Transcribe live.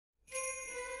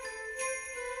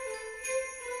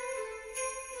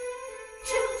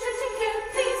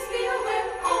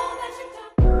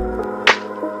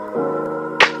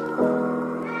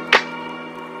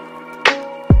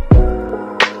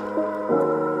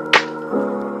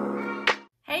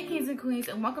and queens,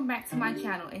 and welcome back to my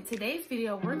channel. In today's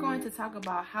video, we're going to talk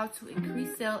about how to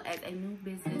increase sales as a new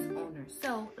business owner.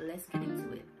 So let's get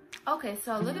into it. Okay,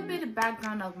 so a little bit of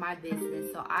background of my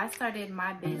business. So I started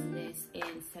my business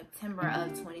in September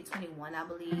of 2021, I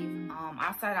believe.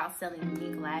 I started out selling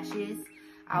mink lashes.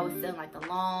 I was selling like the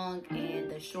long and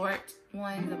the short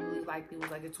ones. I believe like it was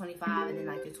like the 25 and then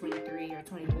like the 23 or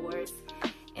 24s.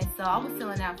 And so I was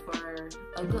selling that for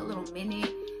a good little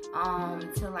minute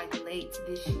until like late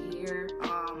this year.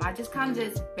 I just kind of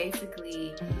just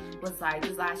basically was like,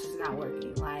 this lash is not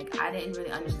working. Like I didn't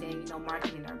really understand, you know,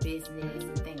 marketing or business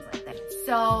and things like that.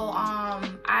 So I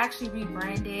actually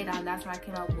rebranded. That's when I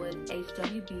came up with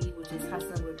HWB, which is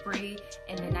Hustling with Bree,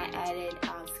 and then I added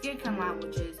skincare line,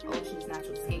 which is Ocean's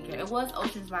Natural Skincare. It was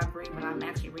Ocean's by Bree, but I'm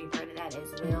actually rebranding that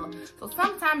as well. So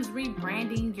sometimes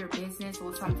rebranding your business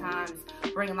will sometimes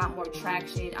bring a lot more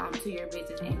traction to your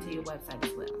business and to your website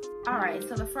as well. Alright,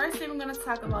 so the first thing we're going to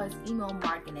talk about is email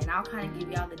marketing. I'll kind of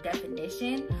give y'all the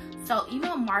definition. So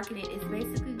email marketing is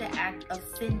basically the act of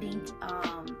sending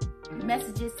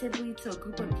messages typically to a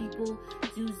group of people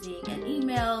using an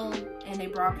email and a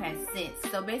broadcast sense.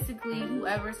 So basically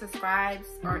whoever subscribes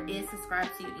or is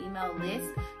subscribed to your email list,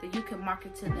 that you can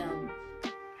market to them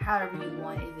however you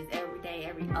want. If it's every day,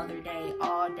 every other day,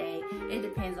 all day, it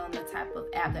depends on the type of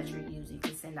app that you're using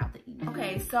to send out the email.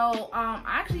 Okay, so I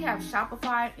actually have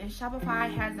Shopify, and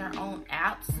Shopify has their own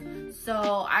apps.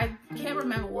 So I can't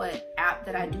remember what app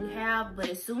that I do have, but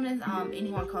as soon as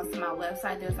anyone comes to my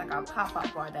website, there's like a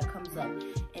pop-up bar that comes up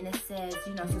and it says,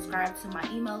 you know, subscribe to my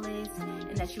email list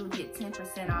and that you will get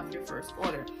 10% off your first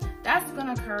order. That's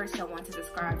gonna encourage someone to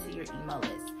subscribe to your email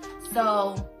list.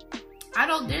 So I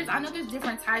know there's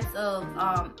different types of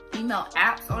email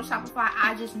apps on Shopify.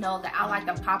 I just know that I like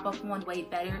the pop-up one way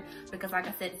better because, like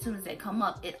I said, as soon as they come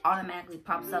up, it automatically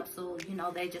pops up. So, you know,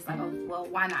 they just like, oh, well,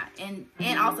 why not? And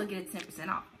also get a 10%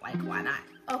 off. Like, why not?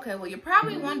 Okay, well, you're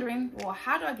probably wondering, well,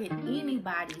 how do I get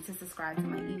anybody to subscribe to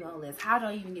my email list? How do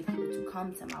I even get people to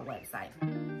come to my website?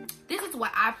 This is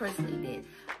what I personally did.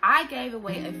 I gave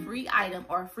away a free item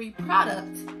or a free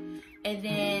product, and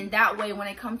then that way when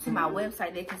they come to my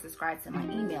website, they can subscribe to my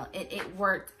email. And it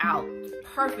worked out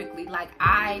perfectly. Like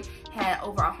I had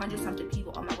over 100-something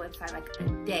people on my website like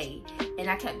a day, and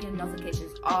I kept getting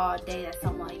notifications all day that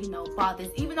someone, you know, bought this,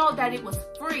 even though that it was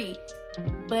free.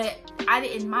 But I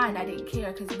didn't mind, I didn't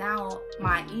care, because now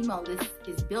my email list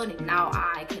is building. Now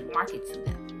I can market to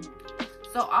them.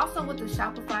 So also with the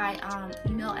Shopify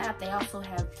email app, they also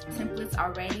have templates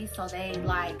already. So they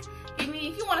like, I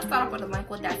mean, if you want to start off with a blank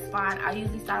one, that's fine. I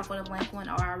usually start off with a blank one,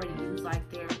 or I already use like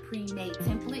their pre-made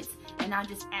templates, and I'll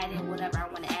just add in whatever I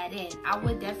want to add in. I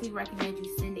would definitely recommend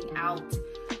you sending out,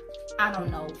 I don't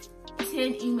know,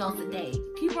 10 emails a day.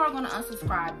 People are going to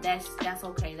unsubscribe. That's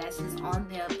okay. That's just on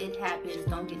them. It happens.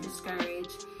 Don't get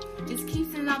discouraged. Just keep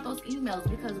sending out those emails,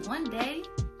 because one day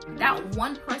that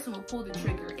one person will pull the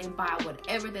trigger and buy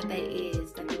whatever that they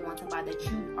want to buy that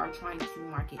you are trying to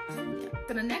market to them.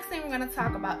 So the next thing we're going to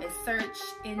talk about is search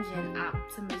engine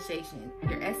optimization,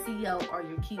 your SEO or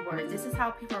your keywords. This is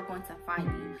how people are going to find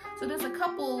you. So there's a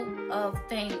couple of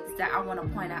things that I want to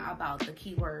point out about the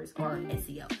keywords or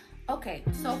SEO. Okay,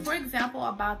 so for example,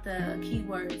 about the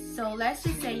keywords. So let's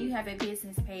just say you have a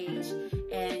business page,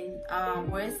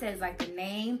 and where it says like the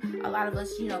name, a lot of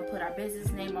us, you know, put our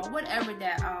business name or whatever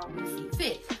that we see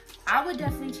fit. I would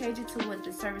definitely change it to what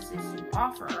the services you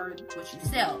offer or what you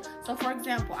sell. So for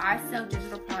example, I sell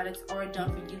digital products or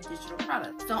done for you digital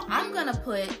products. So I'm gonna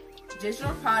put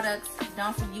digital products,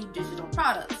 done for you digital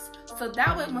products. So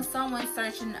that way when someone's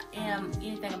searching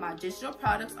anything about digital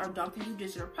products or done for you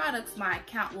digital products, my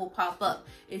account will pop up.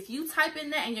 If you type in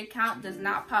that and your account does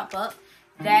not pop up,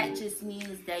 that just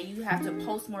means that you have to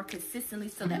post more consistently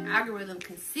so the algorithm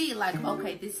can see like,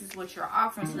 okay, this is what you're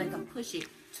offering, so they can push it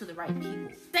to the right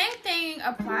people. Same thing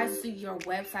applies to your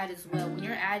website as well. When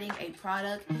you're adding a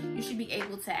product, you should be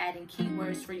able to add in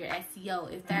keywords for your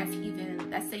SEO. If that's even,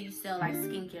 let's say you sell like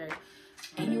skincare,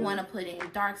 and you want to put in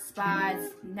dark spots,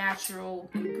 natural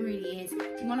ingredients,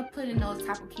 you want to put in those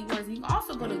type of keywords. And you can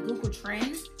also go to Google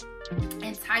Trends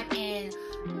and type in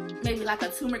maybe like a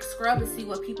turmeric scrub and see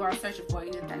what people are searching for.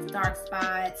 Either that's dark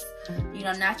spots, you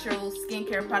know, natural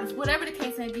skincare products, whatever the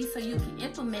case may be, so you can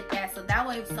implement that. So that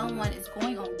way if someone is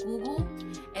going on Google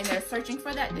and they're searching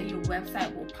for that, then your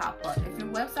website will pop up. If your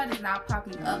website is not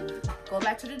popping up, go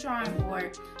back to the drawing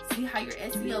board, see how your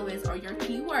SEO is or your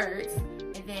keywords,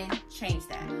 and then change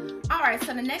that. Alright,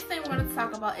 so the next thing we're going to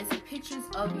talk about is the pictures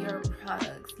of your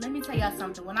products. Let me tell y'all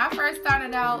something. When I first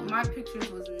started out, my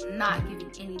pictures was not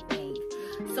giving anything.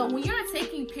 So when you're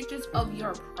taking pictures of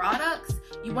your products,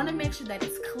 you want to make sure that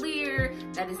it's clear,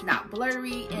 that it's not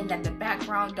blurry, and that the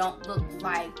background don't look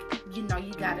like, you know,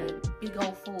 you got a big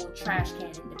old full trash can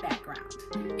in the background.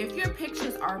 If your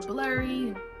pictures are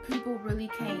blurry, people really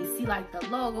can't see like the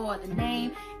logo or the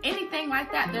name, anything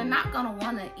like that, they're not gonna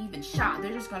want to even shop.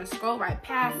 They're just gonna scroll right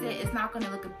past it. It's not gonna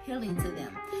look appealing to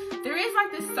them. There is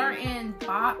like this certain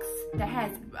box that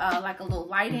has like a little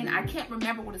lighting. I can't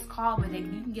remember what it's called, but you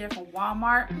can get it from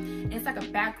Walmart. It's like a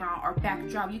background or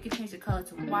backdrop. You can change the color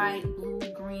to white, blue,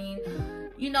 green,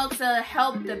 you know, to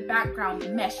help the background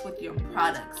mesh with your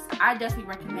products. I definitely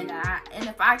recommend that. And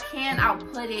if I can, I'll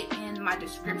put it in my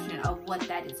description of what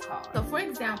that is called. So for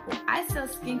example, I sell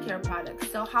skincare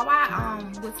products. So how I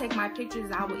would take my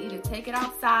pictures, I would either take it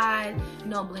outside, you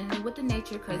know, blend it with the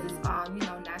nature because it's you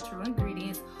know, natural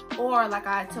ingredients, or like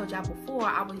I told y'all before,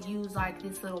 I would use like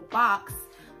this little box,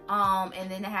 and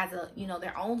then it has a, you know,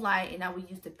 their own light, and I would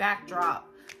use the backdrop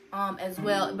as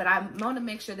well. But I want to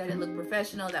make sure that it looked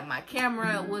professional, that my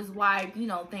camera was wide, you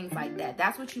know, things like that.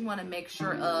 That's what you want to make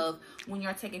sure of when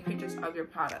you're taking pictures of your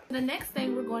product. The next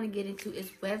thing we're going to get into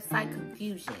is website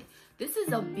confusion. This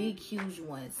is a big, huge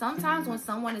one. Sometimes when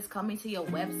someone is coming to your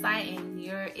website and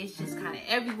it's just kind of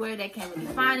everywhere, they can't really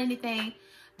find anything,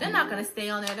 they're not going to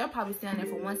stay on there. They'll probably stay on there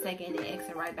for 1 second and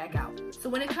exit right back out. So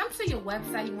when it comes to your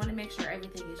website, you want to make sure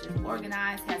everything is just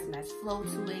organized, has a nice flow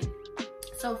to it.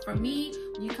 So for me,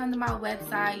 when you come to my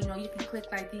website, you know, you can click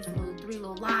like these three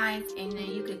little lines, and then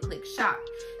you can click shop.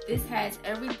 This has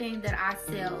everything that I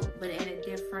sell, but in a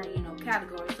different, you know,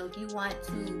 category. So if you want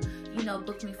to, you know,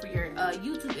 book me for your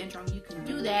YouTube intro, you can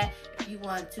do that. If you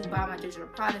want to buy my digital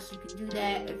products, you can do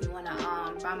that. If you want to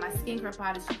buy my skincare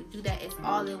products, you can do that. It's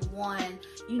all in one,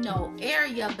 you know,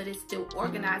 area, but it's still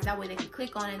organized. That way they can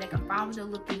click on it, they can find what they're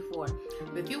looking for.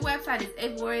 But if your website is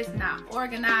everywhere, it's not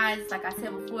organized, like I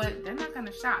said before, they're not going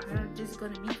to shop. They're just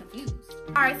going to be confused.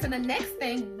 All right, so the next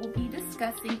thing we'll be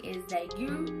discussing is that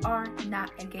you are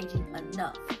not engaging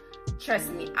enough.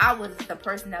 Trust me, I was the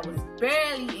person that was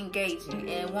barely engaging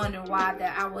and wondering why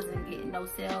that I wasn't getting no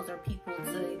sales or people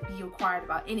to be inquired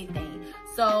about anything.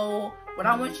 So what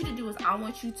I want you to do is I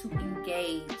want you to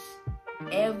engage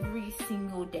every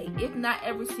single day. If not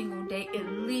every single day, at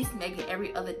least make it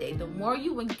every other day. The more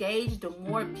you engage, the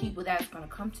more people that's going to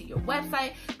come to your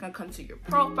website, going to come to your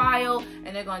profile,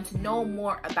 and they're going to know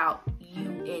more about you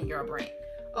and your brand.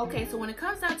 Okay, so when it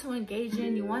comes down to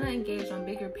engaging, you want to engage on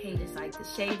bigger pages like the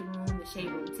Shade Room, the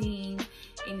Shade Room Teams,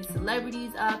 any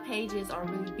celebrities pages, or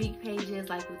really big pages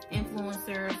like with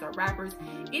influencers or rappers.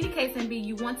 Any case may be,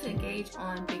 you want to engage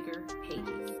on bigger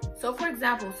pages. So for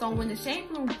example, so when the Shade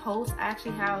Room posts, I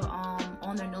actually have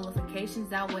on their notifications.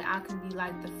 That way I can be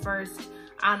like the first,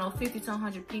 I don't know, 50 to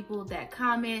 100 people that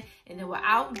comment. And then what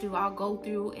I'll do, I'll go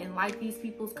through and like these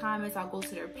people's comments. I'll go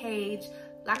to their page,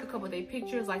 like a couple of their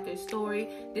pictures, like their story.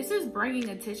 This is bringing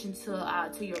attention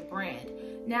to your brand.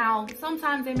 Now,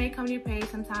 sometimes they may come to your page,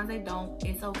 sometimes they don't.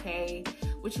 It's okay.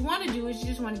 What you want to do is you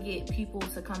just want to get people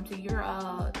to come to your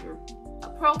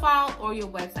profile or your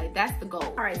website. That's the goal.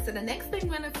 All right, so the next thing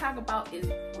we're going to talk about is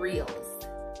Reels.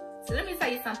 So let me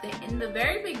tell you something. In the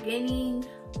very beginning,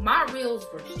 my Reels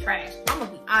were trash. I'm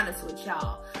going to be honest with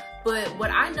y'all. But what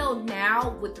I know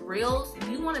now with Reels,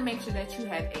 you want to make sure that you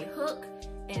have a hook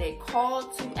and a call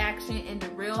to action, and the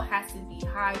reel has to be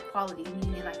high quality,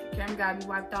 meaning like your camera gotta be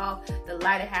wiped off, the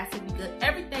lighting has to be good,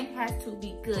 everything has to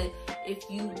be good if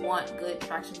you want good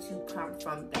traction to come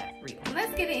from that reel.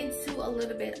 Let's get into a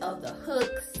little bit of the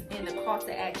hooks and the call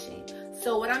to action.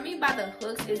 So what I mean by the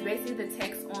hooks is basically the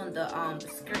text on the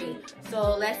screen.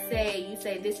 So let's say you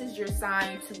say this is your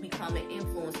sign to become an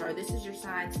influencer, or this is your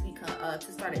sign to become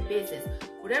to start a business.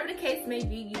 Whatever the case may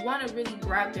be, you want to really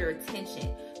grab their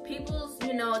attention. People's,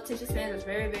 you know, attention span is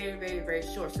very, very, very, very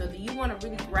short. So you want to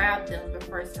really grab them the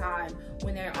first time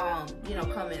when they're you know,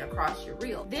 coming across your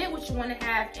reel. Then what you want to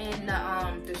have in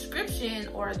the description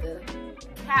or the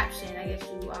caption, I guess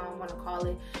you want to call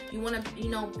it, you want to, you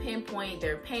know, pinpoint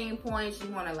their pain points. You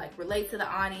want to like relate to the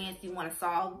audience. You want to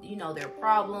solve, you know, their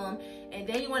problem, and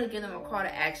then you want to give them a call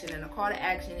to action. And a call to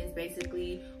action is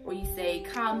basically where you say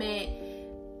comment,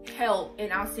 help,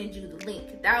 and I'll send you the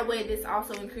link. That way this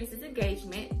also increases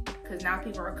engagement, because now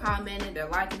people are commenting, they're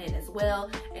liking it as well,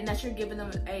 and that you're giving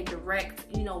them a direct,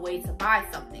 you know, way to buy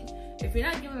something. If you're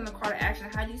not giving them a call to action,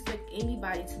 how do you expect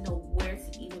anybody to know where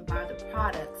to even buy the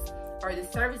products or the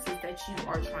services that you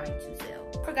are trying to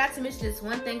sell? Forgot to mention this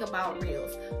one thing about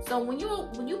Reels. So when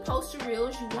you post your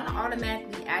Reels, you want to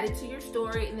automatically add it to your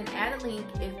story and then add a link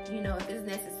if, you know, if it's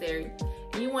necessary.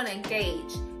 And you want to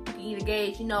engage. You can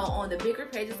engage, you know, on the bigger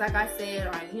pages, like I said,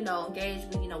 or, you know, engage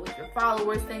with, you know, with your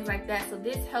followers, things like that. So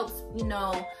this helps, you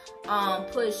know,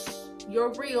 push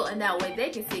your reel, and that way they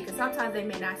can see it, because sometimes they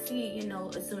may not see it, you know,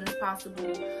 as soon as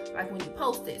possible, like when you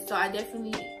post it. So I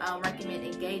definitely recommend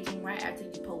engaging right after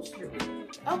you post your reel.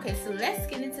 Okay, so let's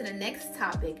get into the next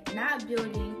topic, not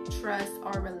building trust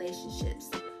or relationships.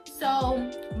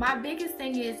 So my biggest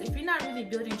thing is, if you're not really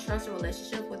building trust or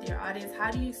relationship with your audience, how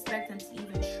do you expect them to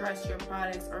even trust your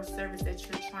products or service that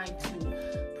you're trying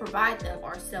to provide them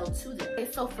or sell to them?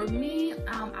 Okay, so for me,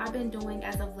 I've been doing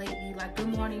as of lately, like good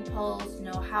morning posts, you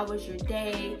know, how was your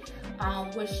day?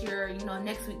 What's your, you know,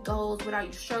 next week goals? What are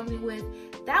you struggling with?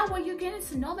 That way you're getting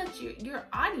to know that your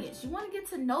audience. You want to get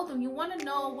to know them. You want to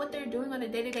know what they're doing on a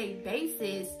day-to-day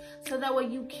basis, so that way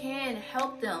you can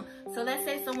help them. So let's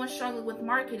say someone's struggling with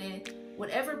marketing.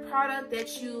 Whatever product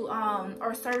that you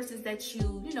or services that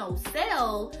you know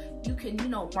sell, you can, you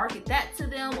know, market that to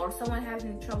them. Or if someone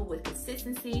having trouble with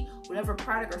consistency, whatever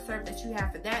product or service that you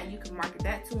have for that, you can market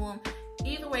that to them.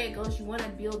 Either way it goes, you want to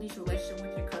build these relationships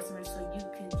with your customers so you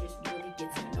can just really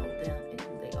get to know them and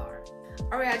who they are.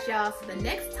 All right, y'all, so the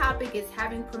next topic is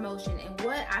having promotion. And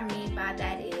what I mean by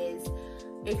that is,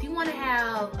 if you want to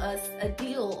have a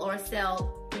deal or a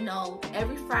sale, you know,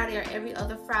 every Friday or every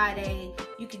other Friday,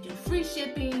 you can do free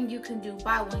shipping, you can do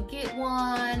buy one get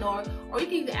one, or you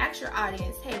can even ask your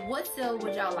audience, hey, what sale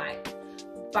would y'all like?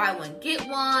 Buy one get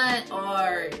one,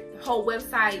 or whole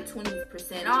website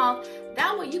 20% off.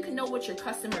 That way you can know what your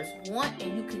customers want,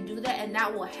 and you can do that, and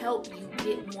that will help you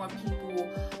get more people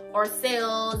or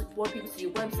sales, more people to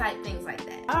your website, things like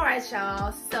that. All right,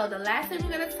 y'all, so the last thing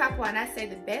we're gonna talk about, and I say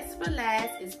the best for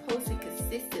last, is posting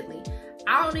consistently.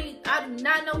 I do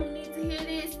not know who needs to hear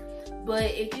this, but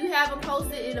if you haven't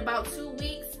posted in about 2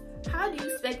 weeks, how do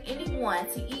you expect anyone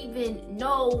to even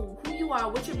know who you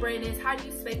are, what your brand is? How do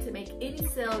you expect to make any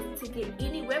sales, to get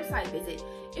any website visit,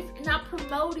 if you're not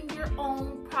promoting your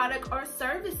own product or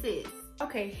services?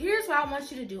 Okay, here's what I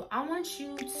want you to do. I want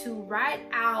you to write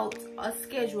out a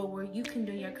schedule where you can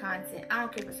do your content. I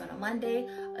don't care if it's on a Monday,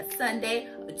 a Sunday,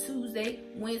 a Tuesday,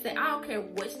 Wednesday. I don't care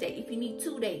which day. If you need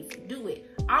 2 days, do it.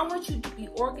 I want you to be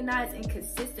organized and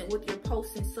consistent with your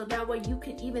posting, so that way you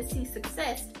can even see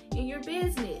success in your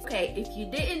business. Okay, if you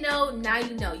didn't know, now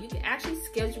you know. You can actually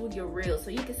schedule your reels. So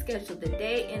you can schedule the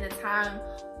day and the time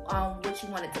what you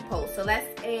wanted to post. So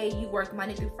let's say you work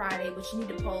Monday through Friday, but you need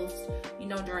to post, you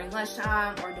know, during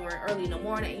lunchtime or during early in the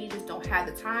morning, and you just don't have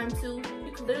the time to.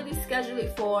 You can literally schedule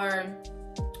it for,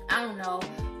 I don't know,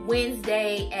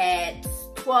 Wednesday at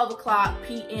 12 o'clock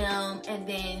p.m. and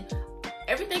then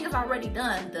everything is already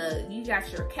done. You got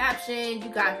your caption, you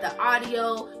got the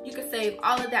audio, you can save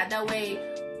all of that. That way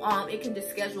it can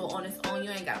just schedule on its own. You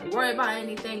ain't got to worry about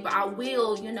anything. But I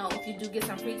will, you know, if you do get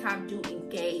some free time, do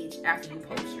engage after you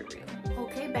post your reel.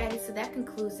 Okay, baddies, so that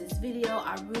concludes this video.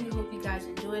 I really hope you guys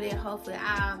enjoyed it. Hopefully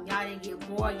y'all didn't get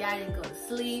bored, y'all didn't go to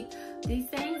sleep. These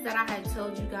things that I have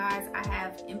told you guys, I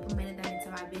have implemented that into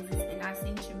my business, and I've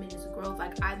seen tremendous growth.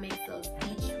 Like, I make sales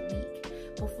each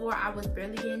week. Before, I was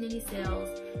barely getting any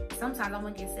sales. Sometimes I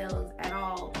wouldn't get sales at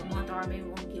all a month, or maybe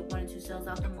only get 1 or 2 sales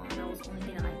out the month. I was only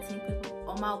getting like 10 people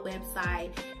on my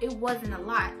website. It wasn't a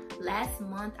lot. Last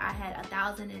month I had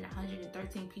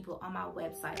 1,113 people on my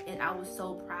website, and I was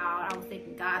so proud. I was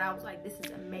thanking God. I was like, this is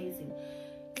amazing.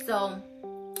 So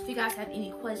if you guys have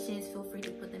any questions, feel free to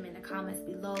put them in the comments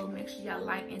below. Make sure y'all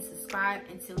like and subscribe.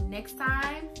 Until next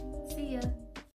time, see ya.